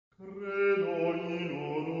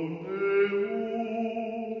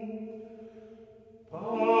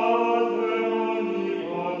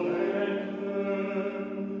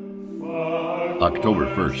October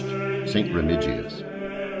 1st, Saint Remigius.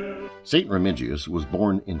 Saint Remigius was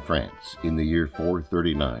born in France in the year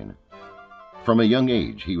 439. From a young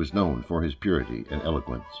age, he was known for his purity and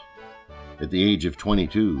eloquence. At the age of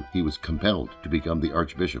 22, he was compelled to become the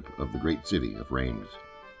archbishop of the great city of Reims.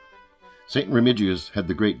 Saint Remigius had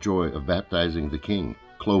the great joy of baptizing the king,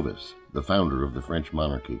 Clovis, the founder of the French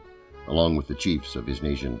monarchy, along with the chiefs of his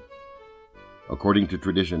nation. According to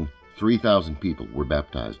tradition, 3,000 people were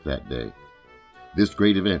baptized that day. This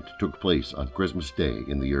great event took place on Christmas Day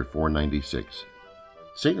in the year 496.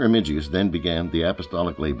 Saint Remigius then began the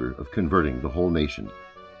apostolic labor of converting the whole nation.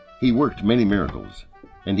 He worked many miracles,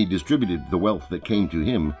 and he distributed the wealth that came to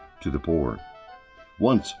him to the poor.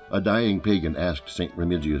 Once, a dying pagan asked Saint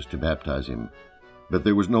Remigius to baptize him, but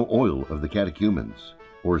there was no oil of the catechumens,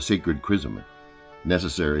 or sacred chrism,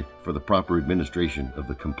 necessary for the proper administration of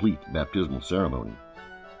the complete baptismal ceremony.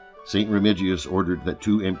 Saint Remigius ordered that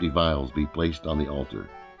 2 empty vials be placed on the altar,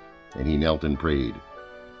 and he knelt and prayed.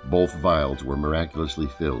 Both vials were miraculously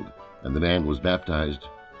filled, and the man was baptized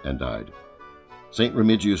and died. Saint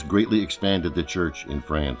Remigius greatly expanded the church in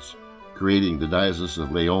France, creating the diocese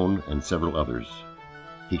of Lyon and several others.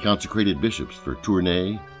 He consecrated bishops for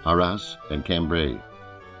Tournai, Arras, and Cambrai.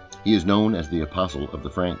 He is known as the Apostle of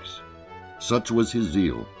the Franks. Such was his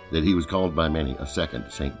zeal that he was called by many a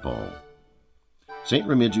second St. Paul. Saint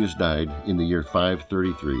Remigius died in the year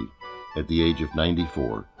 533 at the age of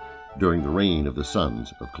 94 during the reign of the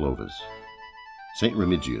sons of Clovis. Saint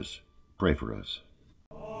Remigius, pray for us.